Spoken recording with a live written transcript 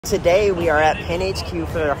Today we are at Pin HQ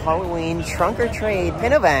for their Halloween trunk or trade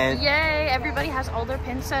pin event. Yay! Everybody has all their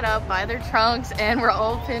pins set up by their trunks and we're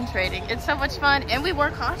all pin trading. It's so much fun and we wore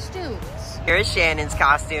costumes. Here's Shannon's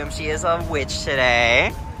costume. She is a witch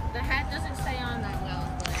today. The hat doesn't stay on that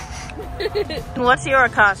well. But... What's your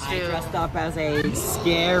costume? I dressed up as a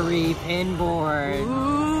scary pin board.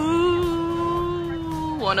 Ooh,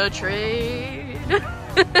 wanna trade?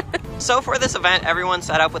 So for this event, everyone's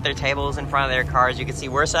set up with their tables in front of their cars. You can see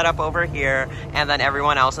we're set up over here, and then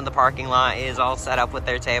everyone else in the parking lot is all set up with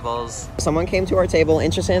their tables. Someone came to our table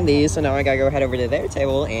interested in these, so now I gotta go head over to their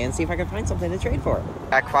table and see if I can find something to trade for.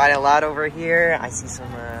 Got quite a lot over here. I see some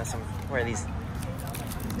where are these?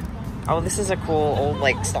 Oh, this is a cool old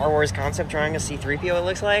like Star Wars concept drawing of C-3PO, it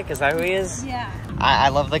looks like. Is that who he is? Yeah. I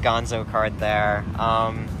love the Gonzo card there.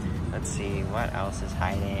 Let's see, what else is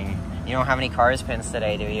hiding? You don't have any Cars pins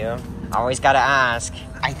today, do you? I always gotta ask.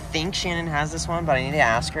 I think Shannon has this one, but I need to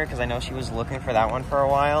ask her because I know she was looking for that one for a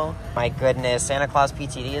while. My goodness, Santa Claus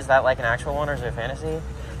PTD, is that like an actual one or is it a fantasy?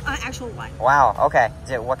 Actual one. Wow, okay.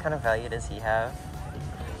 What kind of value does he have?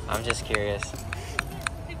 I'm just curious.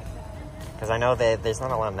 Because I know that there's not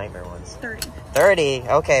a lot of Nightmare ones. 30. 30?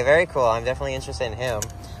 Okay, very cool. I'm definitely interested in him.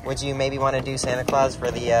 Would you maybe want to do Santa Claus for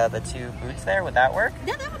the two boots there? Would that work?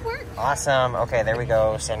 Yeah, that would work. Awesome. Okay, there we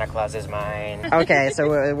go. Santa Claus is mine. Okay, so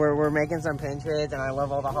we're making some pin trades, and I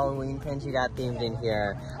love all the Halloween pins you got themed in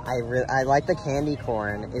here. I like the candy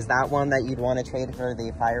corn. Is that one that you'd want to trade for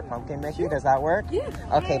the Fire Pumpkin Mickey? Sure. Does that work? Yeah.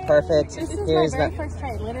 Okay, perfect. This is my very first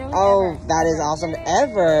trade, literally. Oh, ever. that is awesome.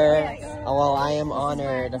 Ever? Yes. Oh, well, I am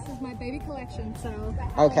honored. This is my baby collection, so.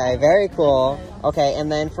 Okay, very cool. Okay,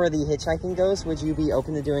 and then for the Hitchhiking Ghost, would you be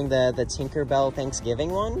open to doing the Tinkerbell Thanksgiving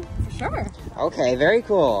one? Sure. Okay, very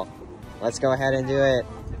cool. Let's go ahead and do it.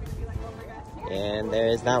 And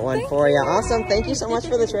there's that one for you. Awesome. Thank you so much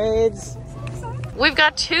for the trades. We've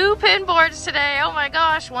got two pin boards today. Oh my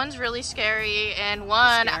gosh. One's really scary and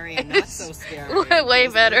one Scary and not so scary. way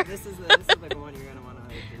better. This is the one you're going to want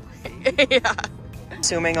to see. Yeah.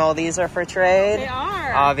 Assuming all these are for trade. They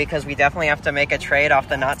are. Because we definitely have to make a trade off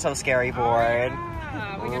the not so scary board.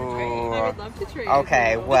 We got to trade. I would love to trade.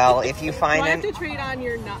 Okay, well, if you find Do I have to trade on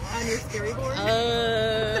your scary board?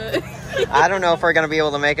 I don't know if we're gonna be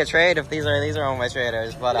able to make a trade if these are all my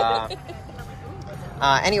traders, but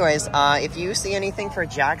anyways, if you see anything for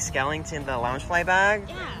Jack Skellington, the Loungefly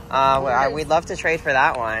bag, we'd love to trade for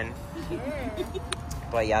that one.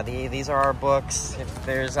 But yeah, these are our books. If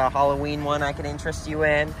there's a Halloween one I can interest you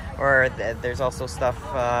in, or there's also stuff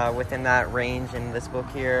within that range in this book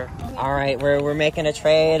here. All right, we're making a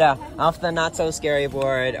trade off the not so scary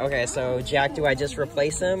board. Okay, so Jack, do I just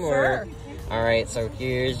replace him or? Sure. All right, so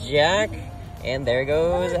here's Jack, and there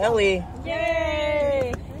goes Ellie.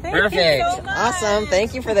 Yay! Perfect. Thank you so much. Awesome.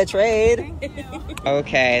 Thank you for the trade.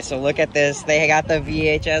 Okay, so look at this. They got the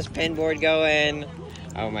VHS pin board going.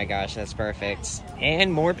 Oh my gosh, that's perfect.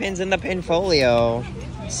 And more pins in the pinfolio.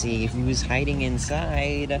 Let's see who's hiding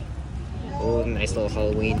inside. Oh, nice little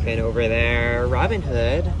Halloween pin over there. Robin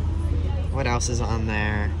Hood. What else is on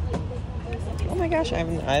there? Oh my gosh,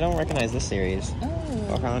 I don't recognize this series.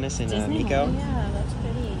 Pocahontas and Nico. Yeah, that's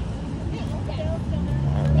pretty.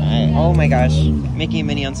 Alright. Oh my gosh. Mickey and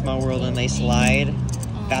Minnie on Small World and They Slide.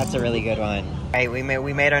 That's a really good one. Alright, we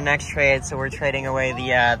made our next trade, so we're trading away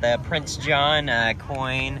the Prince John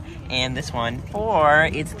coin and this one. Or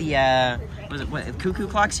it's the what Cuckoo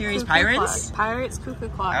Clock series, Pirates? Pirates Cuckoo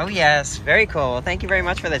Clock. Oh yes, very cool. Thank you very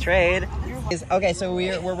much for the trade. Okay, so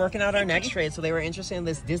we're working out our next trade. So they were interested in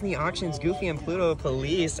this Disney Auctions Goofy and Pluto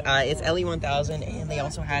Police. It's LE1000, and they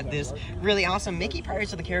also had this really awesome Mickey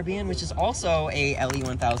Pirates of the Caribbean, which is also a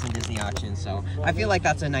LE1000 Disney auction. So I feel like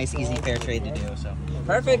that's a nice, easy, fair trade to do. So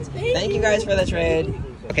perfect. Thank you guys for the trade.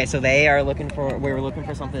 Okay, so we were looking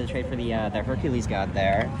for something to trade for the Hercules god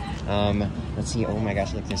there. Let's see. Oh my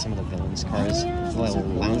gosh, look, there's some of the villains cars. It's a little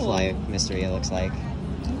Loungefly mystery, it looks like.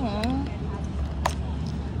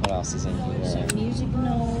 What else is in here? Some music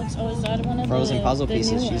notes. Oh, is that one of Frozen puzzle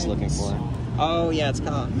pieces she's looking for. Oh yeah, it's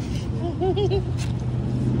called.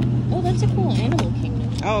 Oh, that's a cool Animal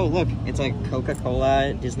Kingdom. Oh look, it's like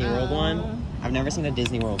Coca-Cola Disney World one. I've never seen a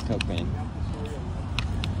Disney World Coke bin.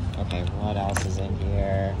 Okay, what else is in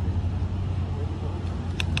here?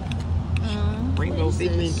 Rainbow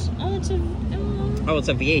Figment. Oh, it's a. Oh, it's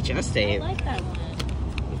a VHS tape. I like that one.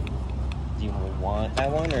 Do you want that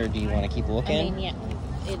one, or do you want to keep looking? I mean, yeah.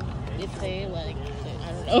 If they like,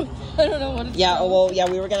 I don't know. don't know what it's called. Well, yeah,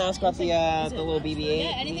 we were gonna ask about the little BB-8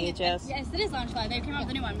 Yeah, anything. VHS. Yes, it is Loungefly. They came out with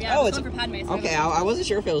a new one. Yeah, Oh, it's it's going for Padme. So okay. I wasn't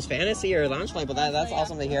sure if it was fantasy or Loungefly, but that's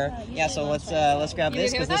awesome to hear. Yeah, so let's grab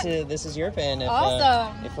this because this is your pin. If,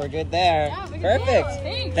 awesome. If we're good there, Yeah, we can perfect. go.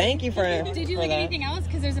 Thanks. Thank you for. Did you like anything else?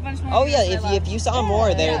 Because there's a bunch more. Oh yeah, if you saw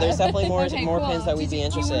more, there's definitely more Okay, more cool. pins that we'd be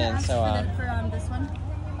interested in. So for this one.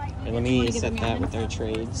 here, let me set that with our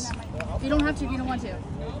trades. You don't have to if you don't want to.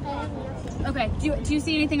 Okay. Do you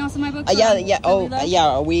see anything else in my book? Yeah. Oh,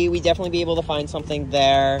 yeah. We definitely be able to find something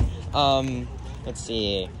there. Let's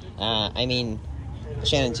see. I mean,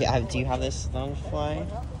 Shannon, do you have this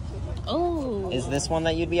Loungefly? Oh. Is this one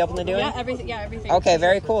that you'd be open to doing? Yeah, everything. Yeah, everything. Okay,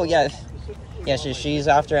 very cool. Yeah. Yeah, she's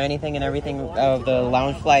after anything and everything of the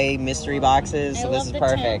Loungefly mystery boxes, so this is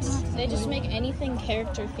perfect. They just make anything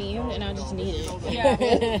character themed, and I just need it.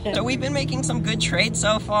 Yeah. So we've been making some good trades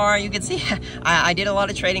so far. You can see I did a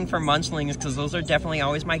lot of trading for munchlings because those are definitely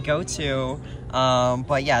always my go-to.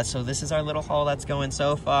 But yeah, so this is our little haul that's going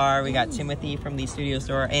so far. We got Timothy from the studio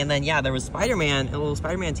store, and then yeah, there was Spider-Man, a little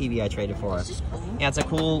Spider-Man TV I traded for. Yeah, it's a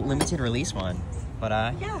cool limited release one. But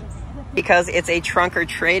yeah. Because it's a trunk or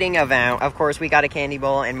trading event, of course, we got a candy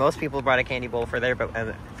bowl, and most people brought a candy bowl for their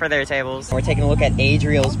tables. We're taking a look at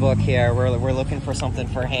Adriel's book here. We're looking for something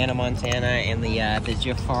for Hannah Montana and the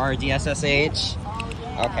Jafar DSSH.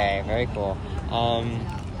 Okay, very cool.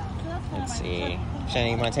 Let's see.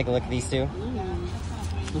 Shannon, you want to take a look at these two?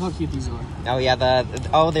 Look how cute these are. Oh yeah, the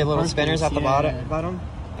little spinners at the bottom.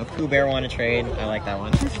 A Pooh Bear want to trade. I like that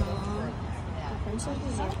one.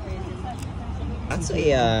 That's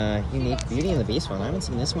a unique Beauty and the Beast one. I haven't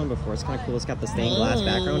seen this one before. It's kind of cool. It's got the stained glass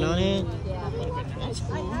background on it.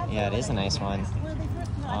 Yeah, it is a nice one.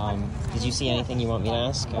 Did you see anything you want me to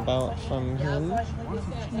ask about from him?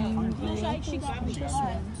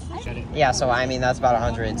 Yeah, so I mean that's about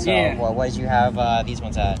 100. So yeah. what did you have these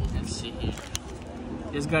ones at? Let's see.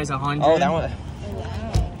 This guy's 100. Oh, that one.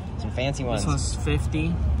 Some fancy ones. This one's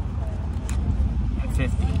 50.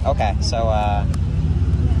 50. Okay, so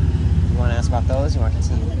you want to ask about those? You want to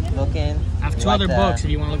continue looking? I have two other books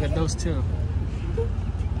if you want to look at those too.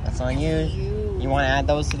 That's on you. You want to add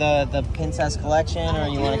those to the princess collection, or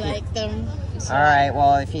you want to like them. All right.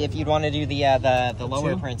 Well, if you'd want to do the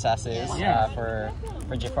lower princesses for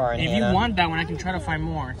Jafar and if Hannah. you want that one, I can try to find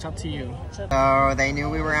more. It's up to you. So they knew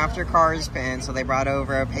we were after Cars pins, so they brought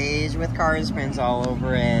over a page with Cars pins all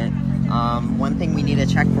over it. One thing we need to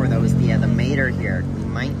check for though is the mater here. We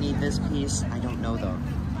might need this piece. I don't know though.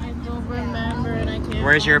 I don't remember, and I can't.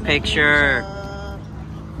 Where's your picture?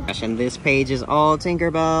 And this page is all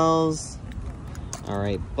Tinkerbells.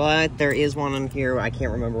 Alright, but there is one on here. I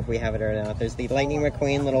can't remember if we have it or not. There's the Lightning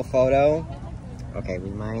McQueen little photo. Okay, we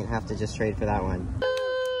might have to just trade for that one.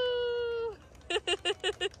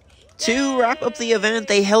 To wrap up the event,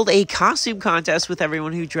 they held a costume contest with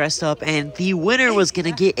everyone who dressed up, and the winner was going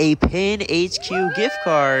to get a Pin HQ gift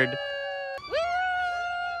card.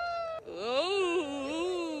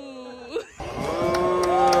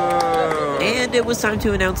 And it was time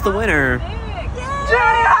to announce the winner.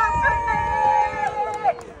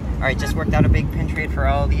 Alright, just worked out a big pin trade for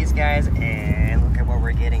all of these guys, and look at what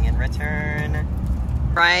we're getting in return.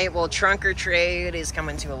 Right, well, Trunk or Trade is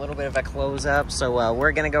coming to a little bit of a close-up, so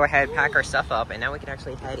we're going to go ahead and pack our stuff up, and now we can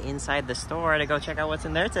actually head inside the store to go check out what's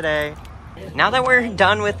in there today. Now that we're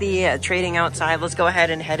done with the trading outside, let's go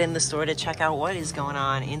ahead and head in the store to check out what is going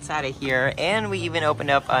on inside of here. And we even opened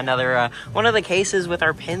up another one of the cases with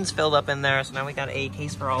our pins filled up in there. So now we got a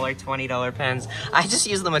case for all our $20 pins. I just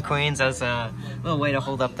used the McQueens as a little way to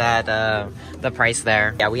hold up that the price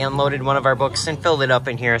there. Yeah, we unloaded one of our books and filled it up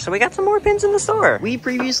in here. So we got some more pins in the store. We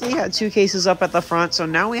previously had 2 cases up at the front, so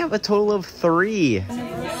now we have a total of 3.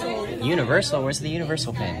 Universal? Where's the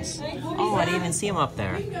Universal pins? Oh, I didn't even see them up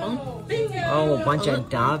there. Oh, a bunch of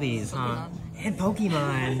Dobbies, huh? And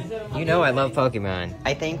Pokemon. You know I love Pokemon.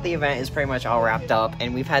 I think the event is pretty much all wrapped up,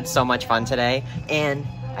 and we've had so much fun today. And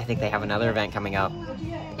I think they have another event coming up.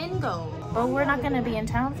 Pingo. Well, we're not going to be in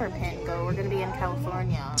town for Pingo. We're going to be in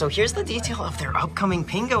California. So here's the detail of their upcoming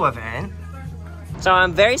Pingo event. So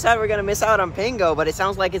I'm very sad we're going to miss out on Pingo, but it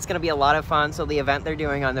sounds like it's going to be a lot of fun. So the event they're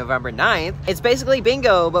doing on November 9th, it's basically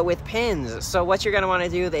bingo, but with pins. So what you're going to want to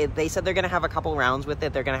do, they said they're going to have a couple rounds with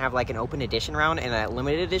it. They're going to have like an open edition round and a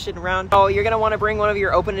limited edition round. So you're going to want to bring one of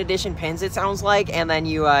your open edition pins, it sounds like, and then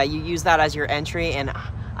you use that as your entry. And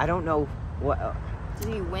I don't know what...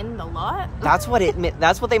 Did you win the lot? That's what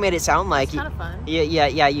they made it sound like. It's kind of fun. Yeah.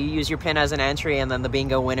 You use your pin as an entry, and then the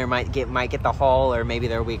bingo winner might get the haul, or maybe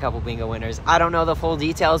there'll be a couple bingo winners. I don't know the full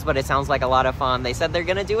details, but it sounds like a lot of fun. They said they're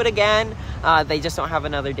gonna do it again. They just don't have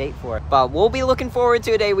another date for it. But we'll be looking forward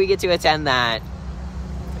to a day we get to attend that.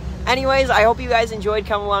 Anyways, I hope you guys enjoyed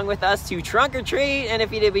coming along with us to Trunk or Treat. And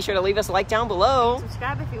if you did, be sure to leave us a like down below.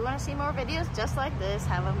 Subscribe if you want to see more videos just like this.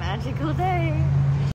 Have a magical day.